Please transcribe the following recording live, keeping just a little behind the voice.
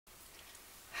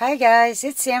Hi guys,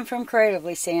 it's Sam from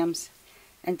Creatively Sam's,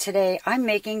 and today I'm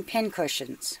making pin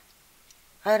cushions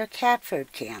out of cat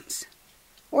food cans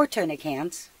or tuna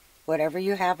cans, whatever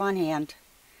you have on hand.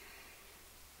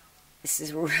 This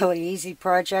is a really easy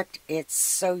project. It's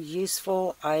so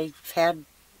useful. I've had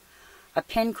a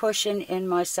pin cushion in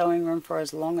my sewing room for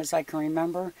as long as I can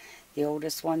remember. The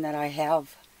oldest one that I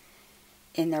have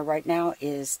in there right now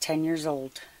is 10 years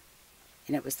old,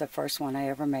 and it was the first one I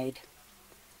ever made.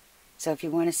 So if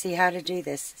you want to see how to do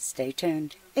this, stay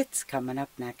tuned. It's coming up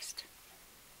next.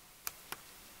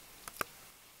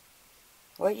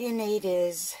 What you need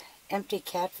is empty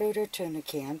cat food or tuna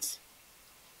cans.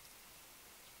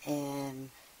 And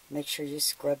make sure you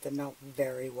scrub them out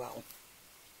very well.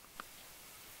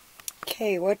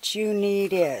 Okay, what you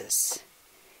need is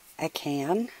a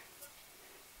can,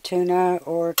 tuna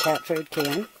or cat food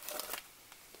can,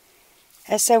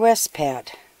 SOS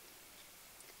pad,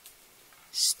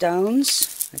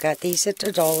 stones, I got these at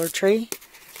the Dollar Tree.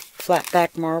 Flat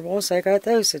back marbles, I got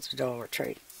those at the Dollar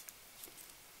Tree.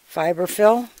 Fiber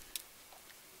fill,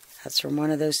 that's from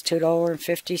one of those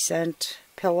 $2.50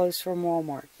 pillows from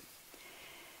Walmart.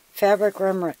 Fabric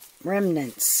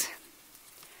remnants,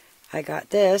 I got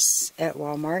this at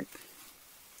Walmart.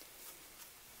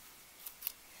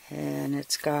 And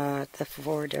it's got the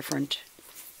 4 different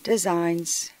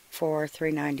designs for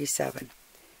 $3.97.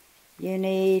 You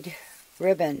need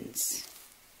ribbons,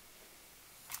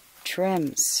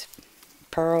 trims,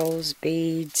 pearls,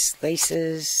 beads,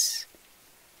 laces.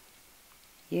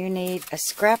 You need a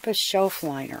scrap of shelf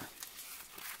liner.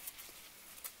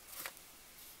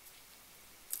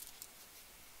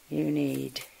 You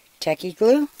need tacky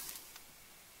glue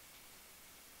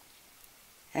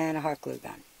and a hot glue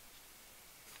gun.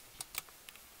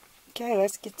 Okay,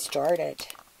 let's get started.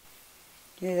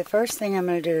 Okay, the first thing I'm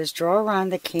going to do is draw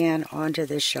around the can onto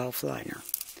this shelf liner.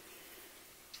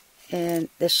 And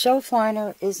the shelf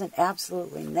liner isn't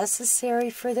absolutely necessary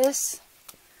for this,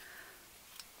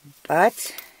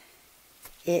 but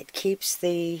it keeps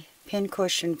the pin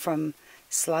cushion from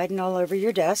sliding all over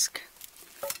your desk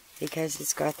because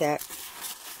it's got that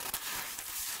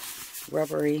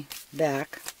rubbery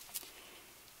back.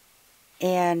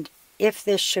 And if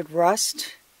this should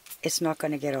rust, it's not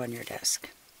going to get on your desk.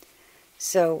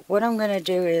 So what I'm going to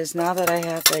do is, now that I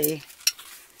have the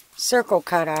circle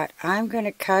cut out, I'm going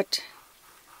to cut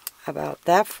about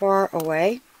that far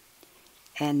away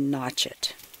and notch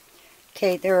it.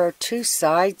 Okay, there are 2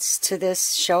 sides to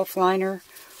this shelf liner.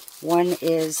 One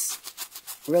is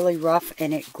really rough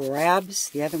and it grabs.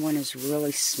 The other one is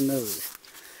really smooth.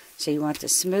 So you want the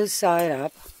smooth side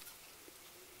up,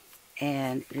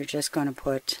 and you're just going to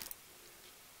put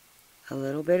a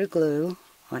little bit of glue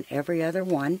on every other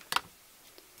one.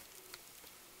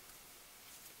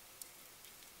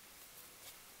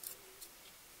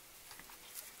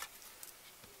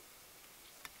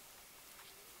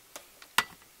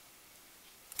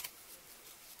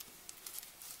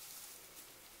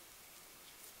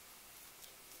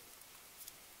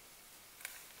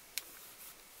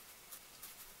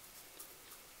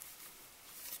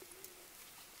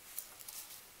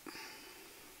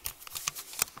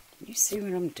 You see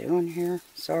what I'm doing here?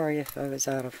 Sorry if I was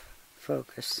out of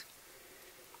focus.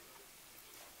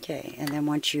 Okay, and then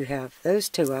once you have those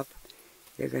 2 up,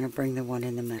 you're going to bring the one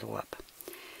in the middle up.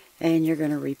 And you're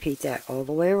going to repeat that all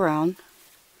the way around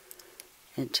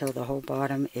until the whole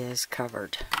bottom is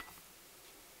covered.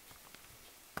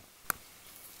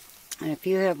 And if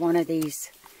you have one of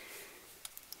these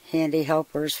handy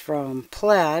helpers from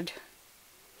Plaid,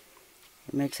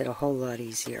 it makes it a whole lot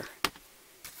easier,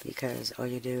 because all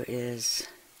you do is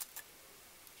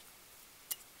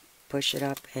push it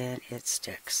up and it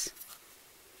sticks.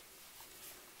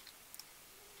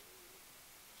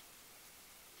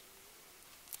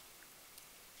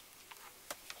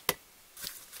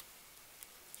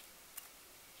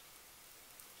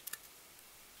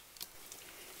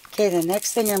 Okay, the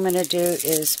next thing I'm going to do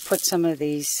is put some of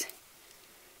these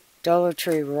Dollar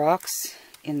Tree rocks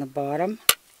in the bottom.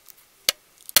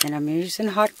 And I'm using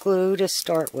hot glue to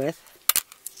start with.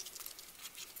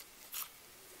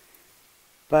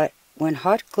 But when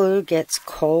hot glue gets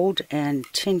cold and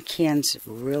tin cans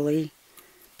really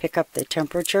pick up the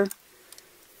temperature,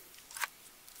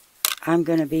 I'm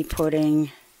going to be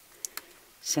putting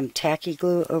some tacky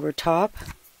glue over top,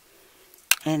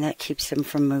 and that keeps them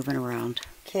from moving around.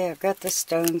 Okay, I've got the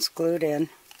stones glued in,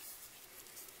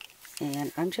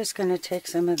 and I'm just going to take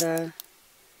some of the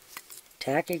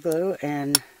tacky glue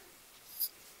and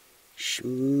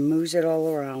schmooze it all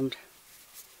around.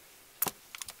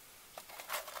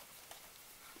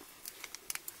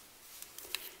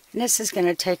 And this is going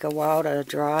to take a while to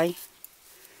dry,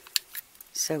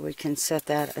 so we can set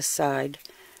that aside.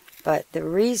 But the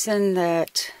reason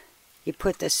that you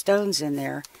put the stones in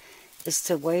there is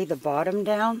to weigh the bottom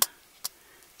down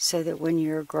so that when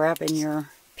you're grabbing your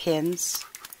pins,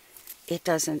 it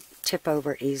doesn't tip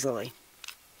over easily.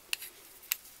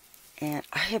 And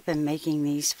I have been making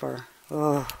these for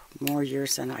more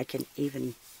years than I can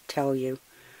even tell you.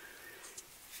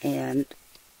 And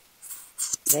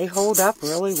they hold up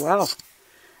really well.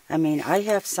 I mean, I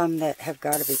have some that have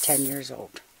got to be 10 years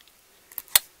old.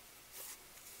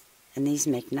 And these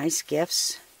make nice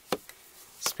gifts,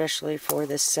 especially for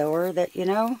the sewer that you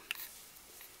know.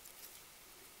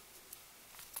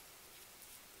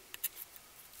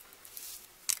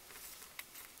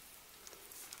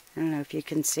 I don't know if you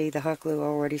can see the hot glue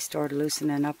already started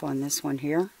loosening up on this one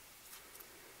here.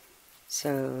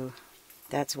 So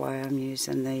that's why I'm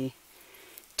using the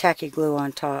tacky glue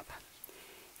on top.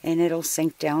 And it'll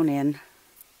sink down in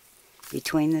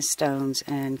between the stones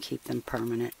and keep them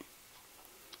permanent.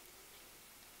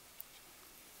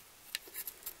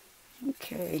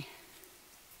 Okay.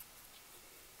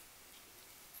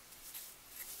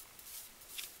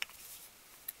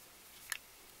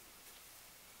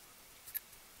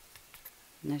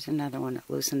 And there's another one that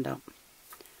loosened up.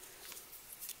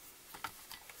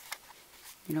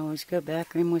 You can always go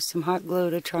back in with some hot glue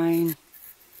to try and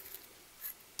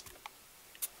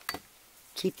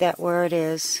keep that where it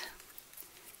is.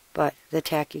 But the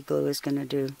tacky glue is going to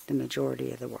do the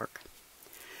majority of the work.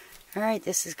 Alright,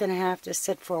 this is going to have to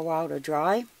sit for a while to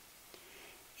dry.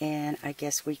 And I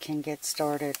guess we can get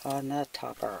started on the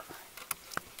topper.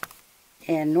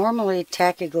 And normally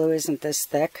tacky glue isn't this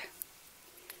thick.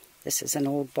 This is an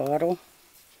old bottle,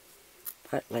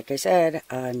 but like I said,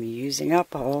 I'm using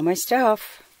up all my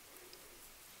stuff.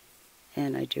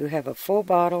 And I do have a full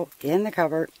bottle in the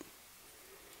cupboard.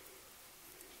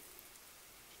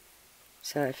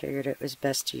 So I figured it was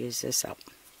best to use this up.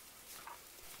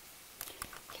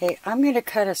 Okay, I'm going to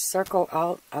cut a circle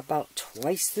out about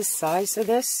twice the size of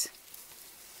this.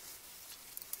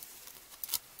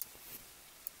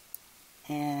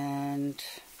 And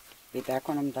be back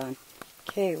when I'm done.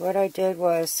 Okay, what I did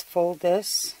was fold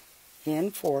this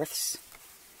in fourths,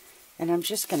 and I'm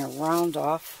just going to round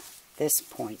off this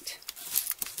point,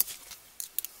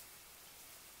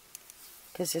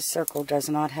 because this circle does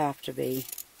not have to be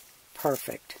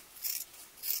perfect,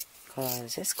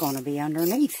 because it's going to be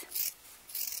underneath.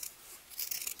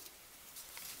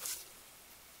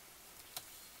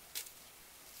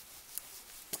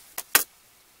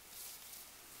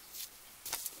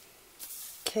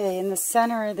 Okay, in the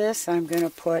center of this, I'm going to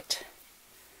put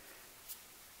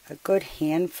a good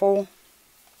handful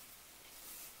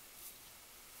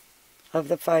of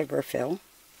the fiber fill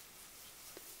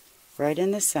right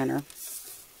in the center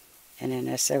and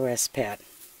an SOS pad.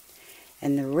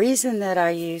 And the reason that I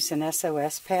use an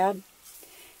SOS pad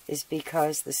is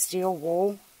because the steel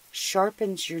wool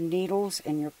sharpens your needles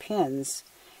and your pins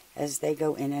as they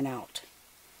go in and out.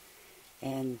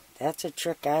 And that's a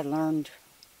trick I learned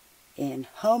in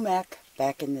home ec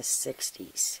back in the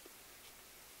 60s.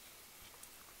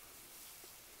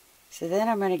 So then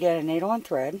I'm going to get a needle and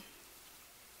thread,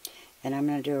 and I'm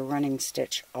going to do a running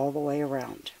stitch all the way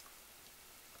around.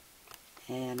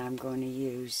 And I'm going to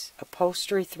use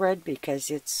upholstery thread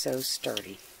because it's so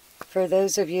sturdy. For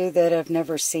those of you that have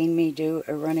never seen me do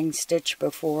a running stitch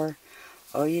before,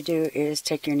 all you do is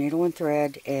take your needle and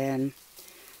thread and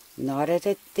knot it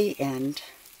at the end.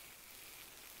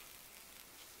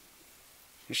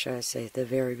 Or should I say at the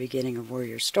very beginning of where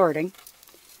you're starting.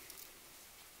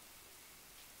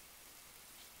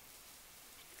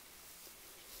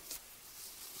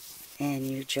 And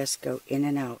you just go in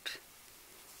and out.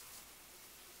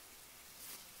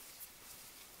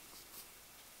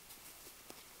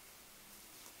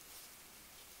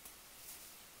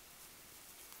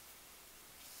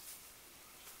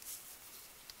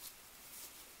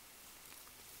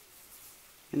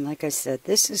 And like I said,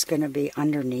 this is going to be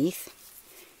underneath.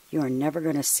 You are never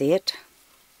going to see it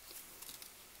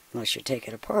unless you take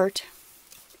it apart.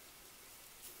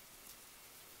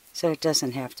 So it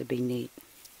doesn't have to be neat.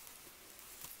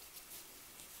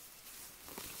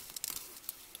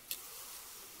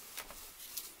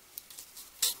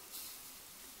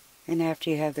 And after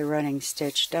you have the running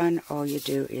stitch done, all you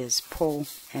do is pull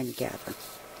and gather.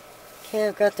 Okay,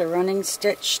 I've got the running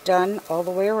stitch done all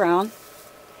the way around.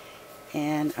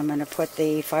 And I'm going to put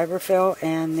the fiber fill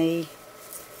and the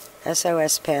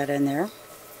SOS pad in there.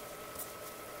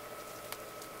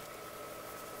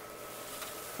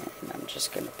 And I'm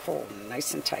just going to pull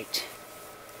nice and tight.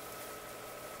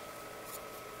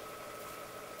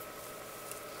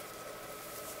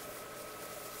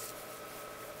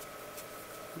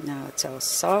 Now it's all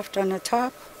soft on the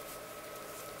top.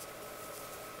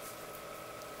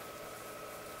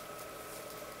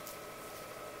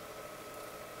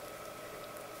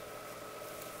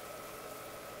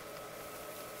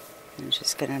 I'm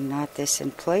just going to knot this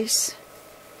in place.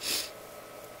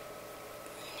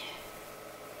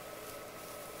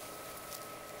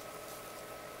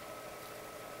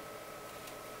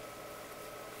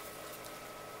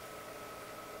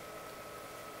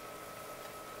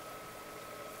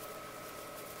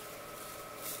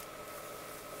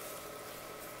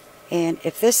 And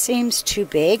if this seems too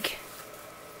big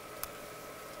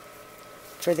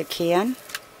for the can,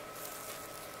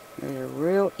 there's a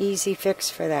real easy fix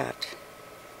for that.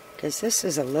 Because this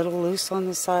is a little loose on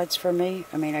the sides for me.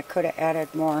 I mean, I could have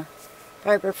added more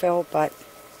fiberfill, but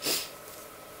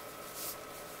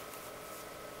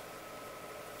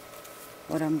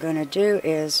what I'm going to do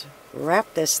is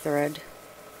wrap this thread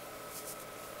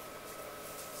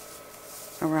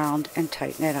around and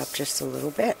tighten it up just a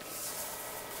little bit.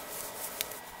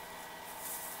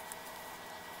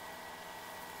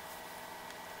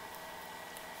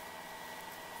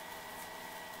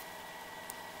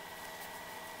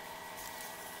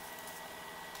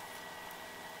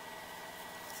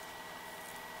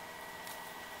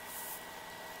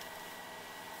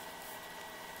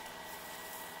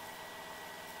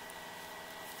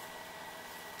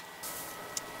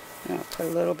 I'll put a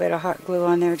little bit of hot glue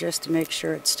on there just to make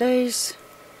sure it stays.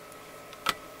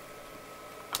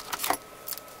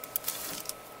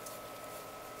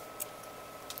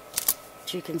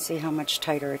 But you can see how much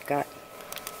tighter it got.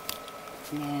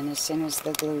 And as soon as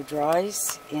the glue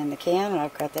dries in the can,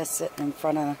 I've got that sitting in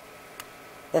front of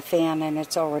the fan and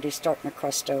it's already starting to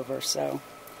crust over, so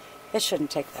it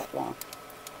shouldn't take that long.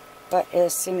 But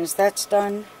as soon as that's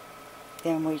done,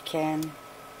 then we can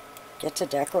get to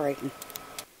decorating.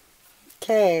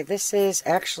 Okay, this is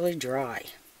actually dry.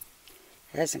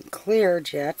 It hasn't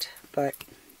cleared yet, but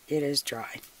it is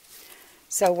dry.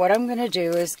 So what I'm going to do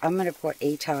is I'm going to put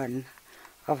a ton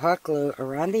of hot glue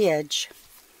around the edge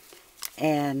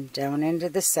and down into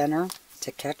the center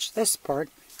to catch this part.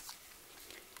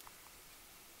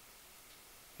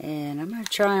 And I'm going to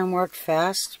try and work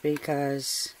fast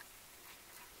because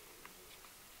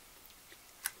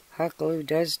hot glue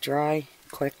does dry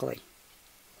quickly.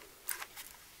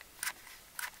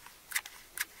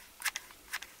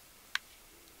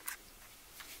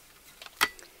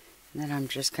 And then I'm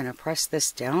just going to press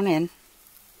this down in.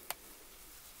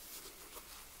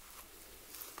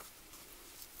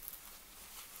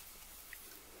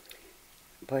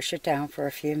 Push it down for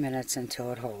a few minutes until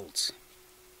it holds.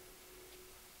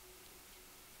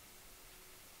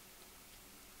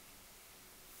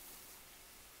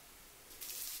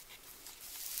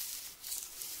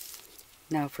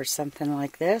 Now for something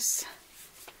like this,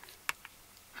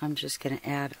 I'm just going to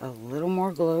add a little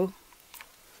more glue.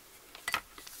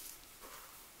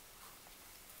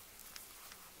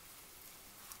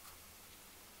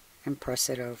 And press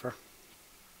it over.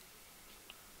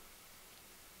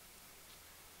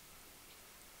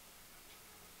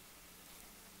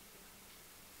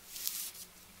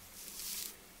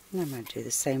 And I'm going to do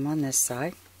the same on this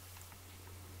side.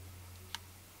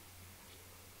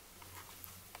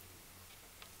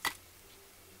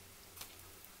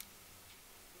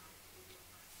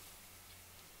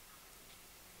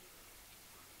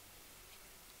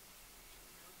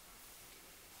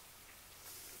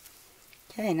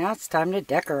 Okay, now it's time to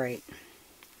decorate.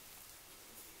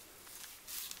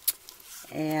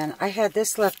 And I had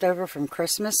this left over from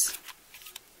Christmas.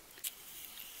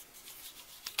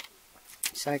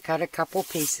 So I cut a couple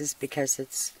pieces because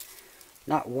it's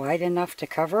not wide enough to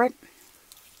cover it.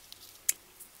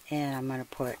 And I'm going to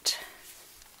put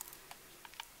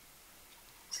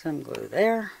some glue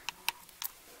there.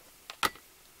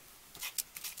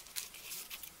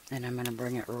 And I'm going to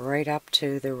bring it right up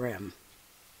to the rim.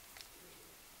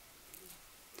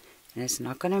 And it's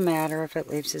not going to matter if it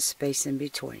leaves a space in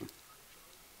between.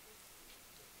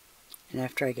 And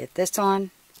after I get this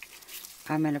on,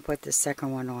 I'm going to put the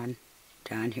second one on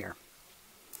down here.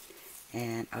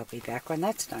 And I'll be back when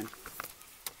that's done.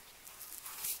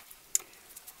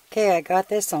 Okay, I got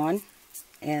this on.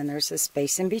 And there's a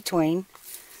space in between.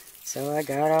 So I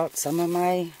got out some of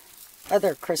my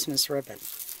other Christmas ribbon.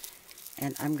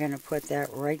 And I'm going to put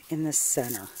that right in the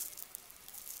center.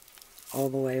 All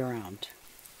the way around.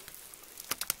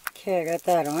 Okay, I got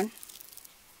that on.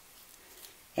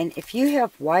 And if you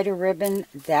have wider ribbon,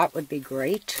 that would be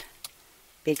great,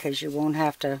 because you won't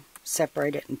have to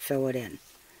separate it and fill it in.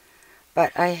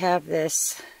 But I have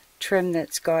this trim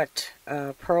that's got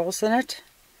pearls in it,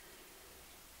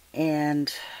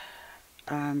 and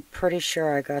I'm pretty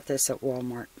sure I got this at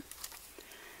Walmart.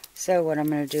 So what I'm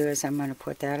going to do is I'm going to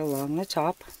put that along the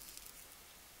top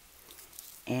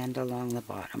and along the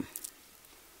bottom.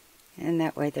 And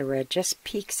that way the red just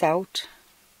peeks out,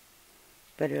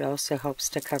 but it also helps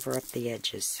to cover up the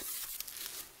edges.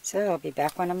 So I'll be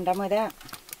back when I'm done with that.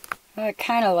 I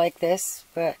kind of like this,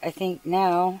 but I think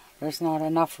now there's not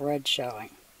enough red showing.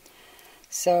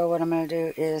 So what I'm going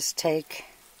to do is take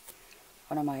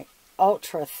one of my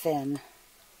ultra thin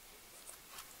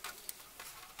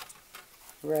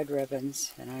red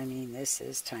ribbons, and I mean this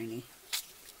is tiny,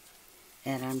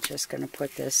 and I'm just going to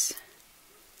put this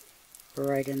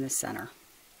right in the center.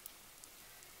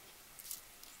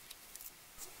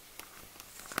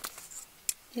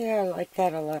 Yeah, I like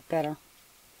that a lot better.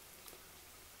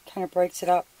 Kind of breaks it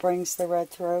up, brings the red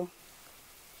through.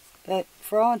 But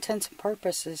for all intents and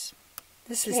purposes,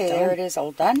 this is done. There it is,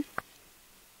 all done.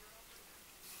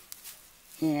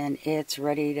 And it's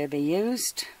ready to be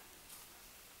used.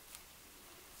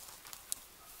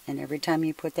 And every time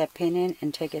you put that pin in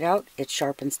and take it out, it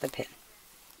sharpens the pin.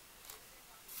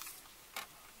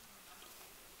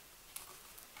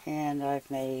 And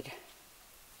I've made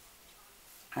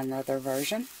another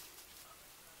version.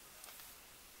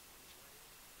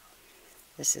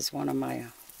 This is one of my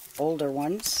older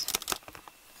ones.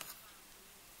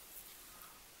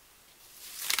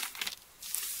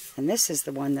 And this is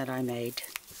the one that I made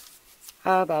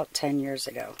about 10 years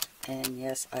ago. And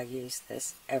yes, I use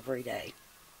this every day.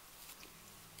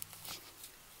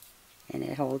 And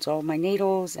it holds all my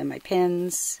needles and my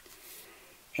pins.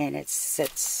 And it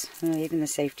sits, even the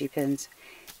safety pins,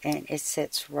 and it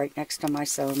sits right next to my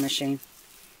sewing machine.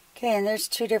 Okay, and there's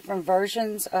two different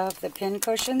versions of the pin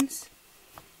cushions.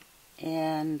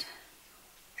 And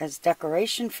as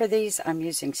decoration for these, I'm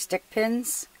using stick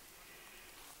pins.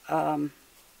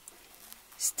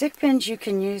 Stick pins you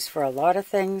can use for a lot of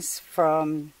things,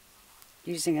 from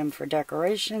using them for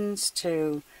decorations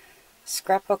to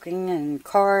scrapbooking and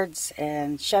cards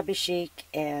and shabby chic,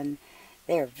 and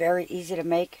they are very easy to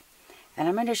make. And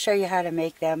I'm going to show you how to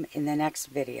make them in the next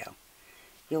video.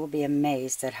 You'll be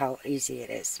amazed at how easy it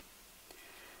is.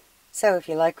 So if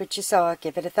you like what you saw,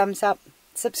 give it a thumbs up,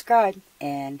 subscribe,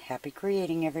 and happy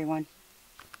creating, everyone.